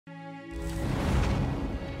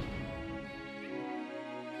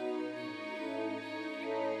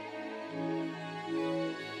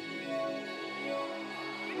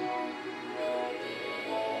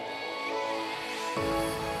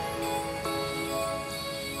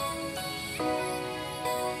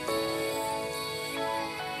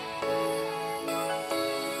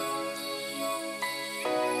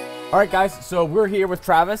All right, guys, so we're here with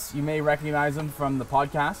Travis. You may recognize him from the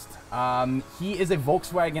podcast. He is a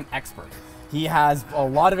Volkswagen expert. He has a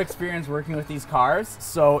lot of experience working with these cars,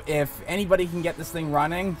 so if anybody can get this thing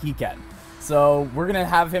running, he can. So we're gonna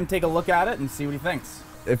have him take a look at it and see what he thinks.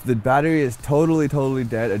 If the battery is totally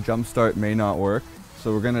dead, a jump start may not work.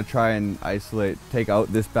 So we're gonna try and take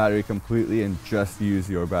out this battery completely and just use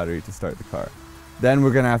your battery to start the car. Then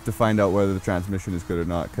we're gonna have to find out whether the transmission is good or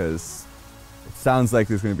not, because it sounds like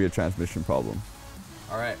there's gonna be a transmission problem.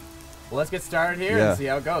 All right, well, let's get started here and see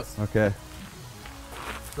how it goes. Okay.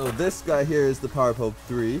 So this guy here is the Power Probe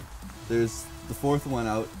 3. There's the fourth one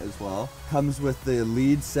out as well. Comes with the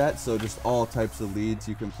lead set, so just all types of leads.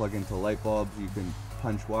 You can plug into light bulbs, you can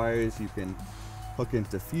punch wires, you can hook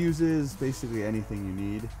into fuses, basically anything you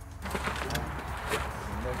need.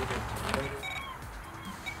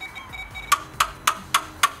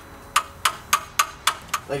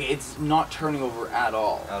 Like, it's not turning over at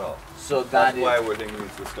all. At all. So that's why we're thinking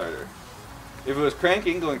it's the starter. If it was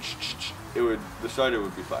cranking, going the starter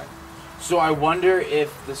would be fine. So I wonder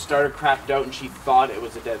if the starter crapped out and she thought it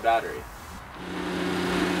was a dead battery.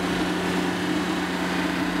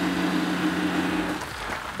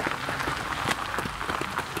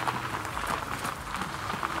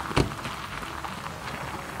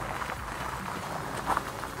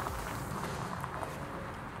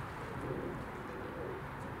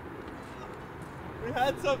 We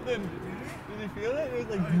had something. Did you feel it? It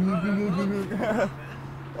was like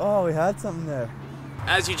oh, we had something there.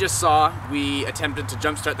 As you just saw, we attempted to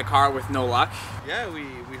jumpstart the car with no luck. Yeah, we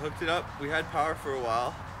hooked it up. We had power for a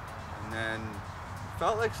while, and then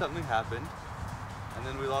felt like something happened, and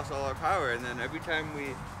then we lost all our power. And then every time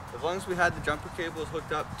as long as we had the jumper cables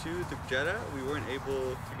hooked up to the Jetta, we weren't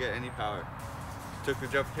able to get any power. Took the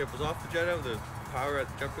jumper cables off the Jetta, the power at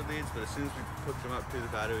the jumper leads, but as soon as we hooked them up to the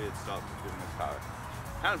battery, it stopped giving us power.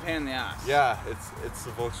 Kind of pain in the ass. Yeah, it's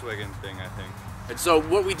the Volkswagen thing, I think. And so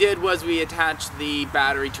what we did was we attached the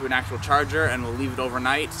battery to an actual charger, and we'll leave it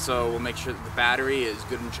overnight, so we'll make sure that the battery is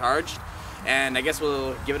good and charged. And I guess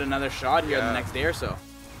we'll give it another shot here the next day or so.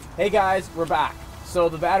 Hey guys, we're back. So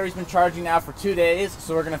the battery's been charging now for 2 days,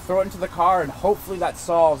 so we're gonna throw it into the car and hopefully that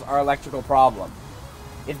solves our electrical problem.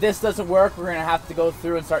 If this doesn't work, we're gonna have to go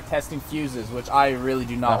through and start testing fuses, which I really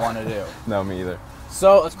do not want to do. No, me either.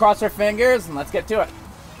 So let's cross our fingers and let's get to it.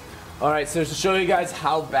 All right, so to show you guys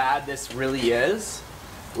how bad this really is,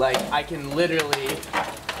 like I can literally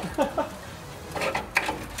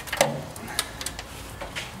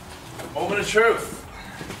moment of truth.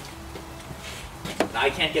 Now I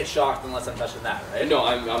can't get shocked unless I'm touching that, right? No,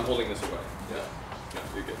 I'm holding this away. Yeah,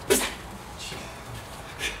 you're good.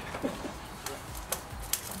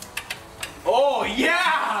 Oh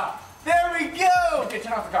yeah! There we go! Okay,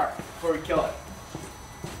 turn off the car before we kill it.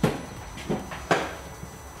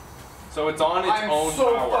 So it's on its own I'm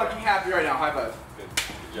so power. fucking happy right now. High five.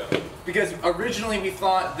 Good job. Because originally we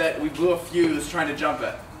thought that we blew a fuse trying to jump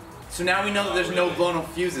it. So now we know that there's no blown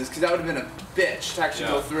up fuses, because that would have been a bitch to actually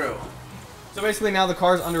go through. So basically now the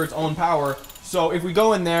car's under its own power. So if we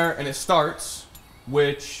go in there and it starts,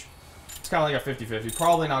 which it's kind of like a 50-50,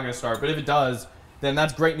 probably not going to start, but if it does, then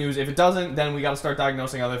that's great news. If it doesn't, then we got to start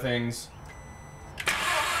diagnosing other things.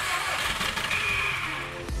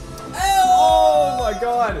 Oh my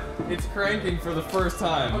god! It's cranking for the first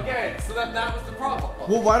time. Okay, so that was the problem.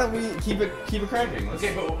 Well, why don't we keep it cranking?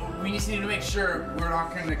 Okay, but we just need to make sure we're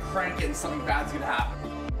not going to crank it and something bad's going to happen.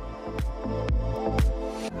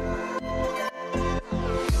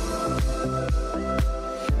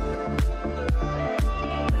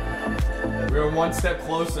 We're one step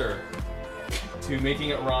closer to making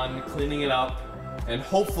it run, cleaning it up, and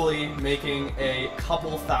hopefully making a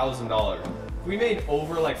couple $1,000s. If we made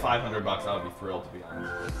over like $500 bucks, I would be thrilled, to be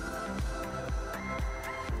honest.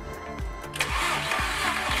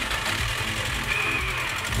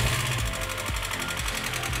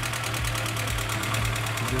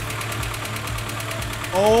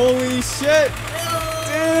 Holy shit!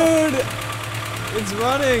 Dude! It's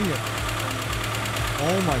running!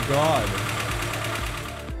 Oh my god.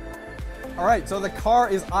 Alright, so the car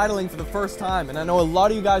is idling for the first time, and I know a lot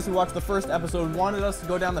of you guys who watched the first episode wanted us to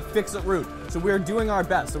go down the fix-it route. So we're doing our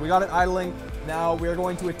best. So we got it idling, now we're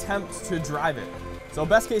going to attempt to drive it. So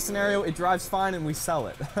best case scenario, it drives fine and we sell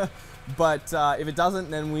it. But if it doesn't,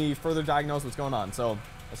 then we further diagnose what's going on. So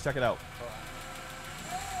let's check it out.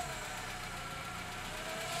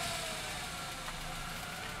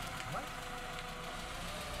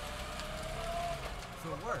 So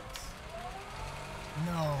it works.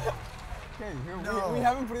 No. Okay, here, No. we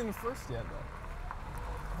haven't put in the first yet,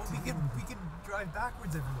 though. Well, we can drive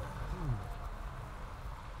backwards everywhere.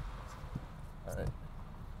 All right.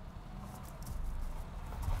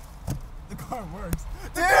 car works.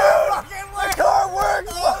 Dude! The car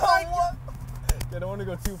works! Oh my God. I don't want to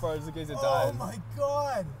go too far just in case it dies. Oh my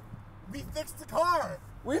God! We fixed the car!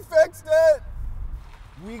 We fixed it!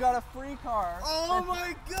 We got a free car. Oh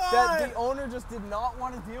my God! That the owner just did not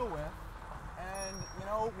want to deal with. And, you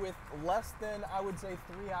know, with less than, I would say,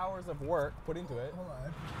 3 hours of work put into it. Hold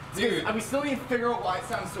on. Dude, we still need to figure out why it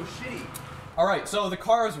sounds so shitty. All right, so the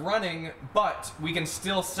car is running, but we can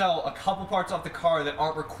still sell a couple parts off the car that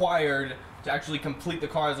aren't required to actually complete the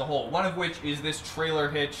car as a whole. One of which is this trailer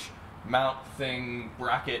hitch mount thing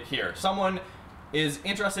bracket here. Someone is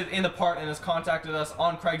interested in the part and has contacted us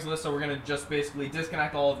on Craigslist, so we're gonna just basically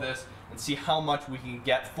disconnect all of this and see how much we can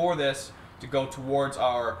get for this to go towards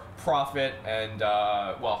our profit and,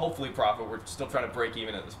 well, hopefully profit. We're still trying to break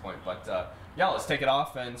even at this point, but yeah, let's take it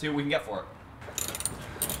off and see what we can get for it.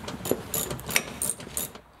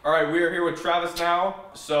 All right, we are here with Travis now,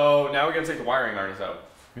 so now we're gonna take the wiring harness out.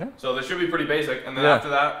 Yeah. So this should be pretty basic, and then after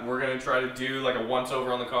that, we're gonna try to do like a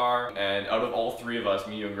once-over on the car, and out of all three of us,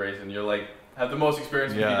 me, you, and Grayson, you're like, have the most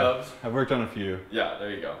experience with V-dubs. I've worked on a few. Yeah, there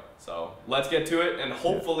you go. So let's get to it, and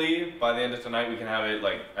hopefully by the end of tonight we can have it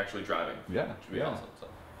like actually driving. Yeah. Should be awesome. So.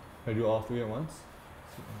 Can I do all three at once?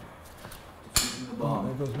 Oh,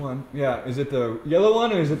 there goes one. Yeah, is it the yellow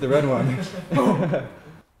one or is it the red one?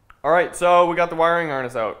 All right, so we got the wiring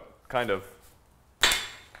harness out, kind of.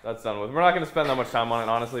 That's done with. We're not gonna spend that much time on it,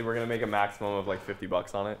 honestly. We're gonna make a maximum of like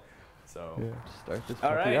 $50 on it. So. Yeah, start this All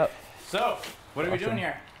puppy right. up. So, what are we doing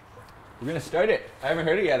here? We're gonna start it. I haven't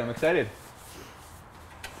heard it yet. I'm excited.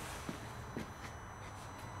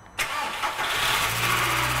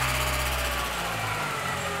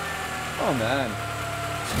 Oh man,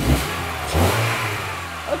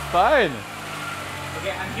 that's fine.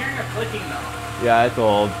 Okay, I'm hearing a clicking though. Yeah, it's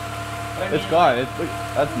old. But I mean, It's gone.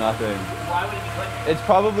 That's nothing. Why would it be clicking? It's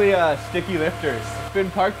probably sticky lifters. It's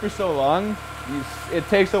been parked for so long. It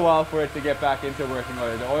takes a while for it to get back into working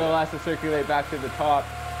order. The oil has to circulate back to the top.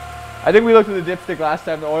 I think we looked at the dipstick last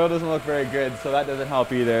time. The oil doesn't look very good, so that doesn't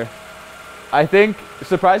help either. I think,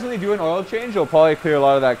 surprisingly, doing oil change will probably clear a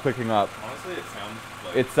lot of that clicking up. Honestly, it sounds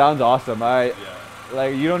like. It sounds awesome. Yeah.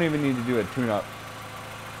 Like, you don't even need to do a tune-up.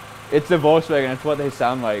 It's the Volkswagen. It's what they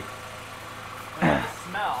sound like. The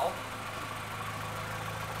smell.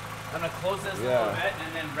 I'm gonna close this a little bit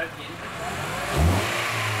and then rev the engine.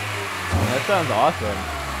 That sounds awesome.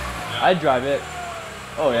 Yeah. I'd drive it.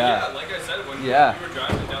 Oh Yeah, yeah, like I said, when we were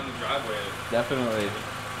driving down the driveway, definitely. it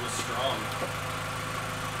was strong.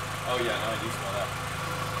 Oh yeah, no, I do smell that.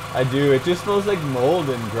 I do. It just smells like mold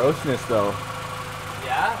and grossness, though.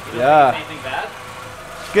 Yeah? You don't Yeah. think it's anything bad?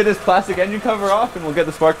 Let's get this plastic engine cover off, and we'll get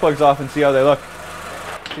the spark plugs off and see how they look.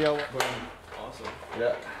 See how. Awesome.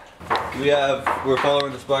 Yeah. We're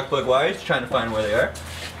following the spark plug wires, trying to find where they are.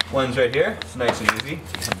 One's right here. It's nice and easy.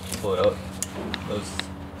 Pull it out. Those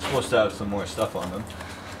supposed to have some more stuff on them.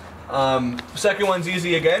 Second one's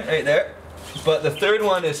easy again, right there. But the third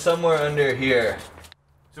one is somewhere under here.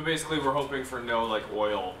 So basically, we're hoping for no like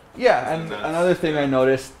oil. Yeah, and another thing I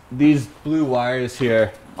noticed: these blue wires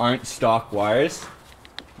here aren't stock wires.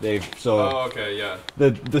 Oh, okay, yeah.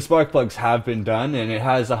 The spark plugs have been done, and it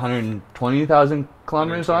has 120,000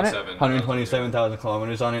 kilometers on it. 127,000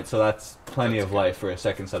 kilometers on it, so that's plenty of life for a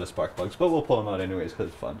second set of spark plugs. But we'll pull them out anyways because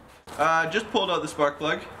it's fun. Just pulled out the spark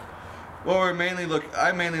plug. What I mainly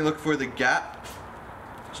look for the gap.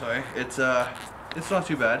 Sorry, it's not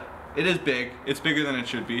too bad. It is big. It's bigger than it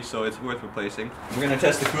should be, so it's worth replacing. We're gonna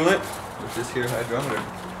test the coolant with this here hydrometer.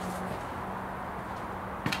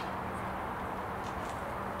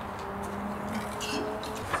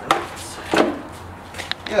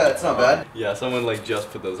 Yeah, it's not bad. Yeah, someone like just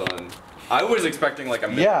put those on. I was expecting like a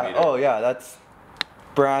millimeter. Yeah. Oh yeah, that's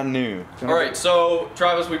brand new. All right, so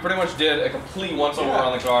Travis, we pretty much did a complete once-over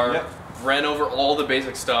on the car. Yep. Ran over all the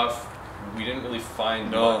basic stuff. We didn't really find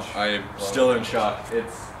much. I'm still in shock.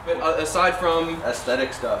 It's aside from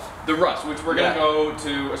aesthetic stuff. the rust, which we're gonna go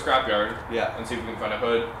to a scrapyard. Yeah. And see if we can find a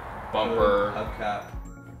hood, bumper. Hubcap.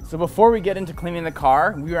 So before we get into cleaning the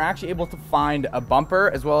car, we were actually able to find a bumper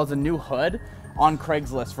as well as a new hood on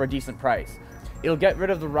Craigslist for a decent price. It'll get rid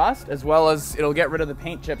of the rust as well as it'll get rid of the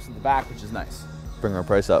paint chips at the back, which is nice. Bring our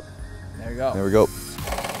price up. There you go. There we go.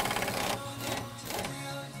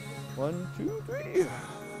 1, 2, 3.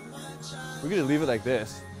 We're gonna leave it like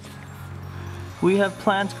this. We have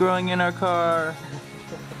plants growing in our car.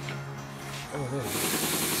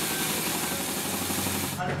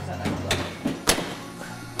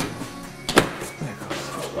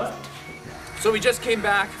 So we just came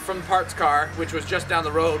back from the parts car, which was just down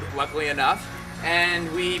the road, luckily enough,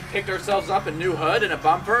 and we picked ourselves up a new hood and a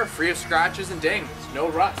bumper, free of scratches and dings, no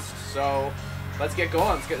rust. So let's get going.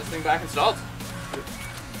 Let's get this thing back installed.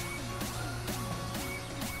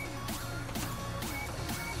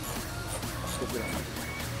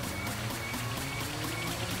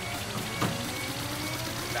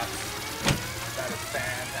 That is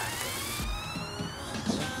fantastic.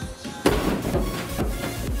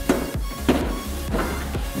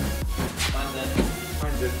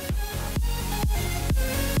 Mine's in.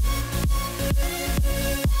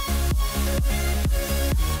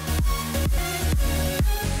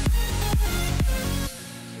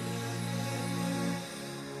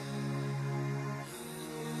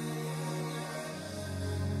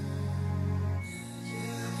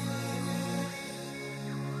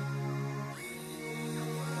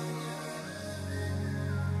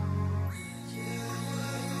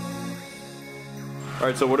 All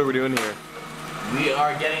right, so what are we doing here? We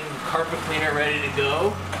are getting the carpet cleaner ready to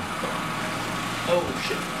go. Oh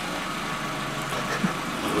shit.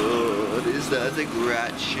 Oh, what is that? That's like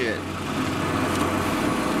rat shit.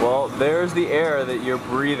 Well, there's the air that you're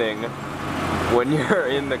breathing when you're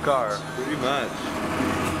in the car. Pretty much.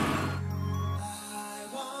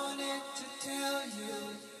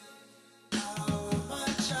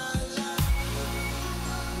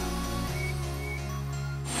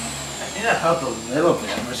 I think that helped a little bit.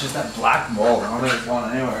 It's just that black mold. I don't think it's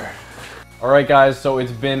going anywhere. All right, guys, so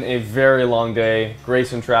it's been a very long day.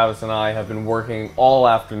 Grayson, Travis, and I have been working all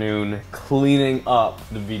afternoon cleaning up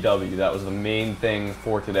the VW. That was the main thing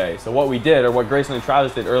for today. So what we did, or what Grayson and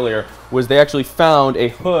Travis did earlier, was they actually found a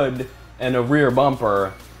hood and a rear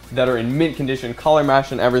bumper that are in mint condition, color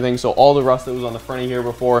matched and everything. So all the rust that was on the front of here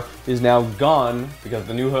before is now gone because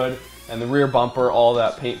the new hood and the rear bumper, all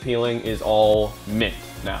that paint peeling is all mint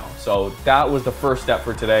now. So that was the first step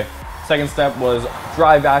for today. Second step was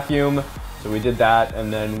dry vacuum. So we did that,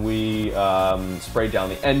 and then we sprayed down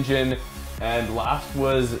the engine, and last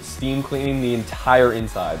was steam cleaning the entire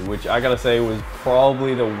inside, which I gotta say was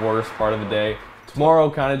probably the worst part of the day. Tomorrow,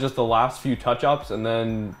 kind of just the last few touch-ups, and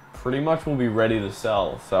then pretty much we'll be ready to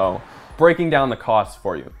sell. So breaking down the costs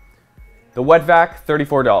for you. The wet vac,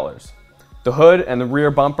 $34. The hood and the rear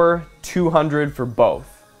bumper, $200 for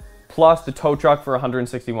both, plus the tow truck for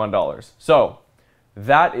 $161. So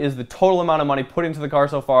that is the total amount of money put into the car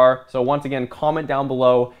so far. So once again, comment down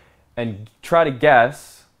below and try to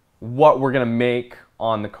guess what we're gonna make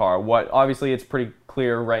on the car. Obviously it's pretty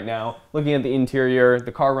clear right now. Looking at the interior,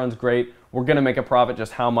 the car runs great. We're gonna make a profit,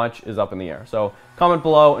 just how much is up in the air. So comment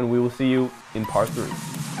below and we will see you in part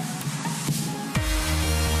 3.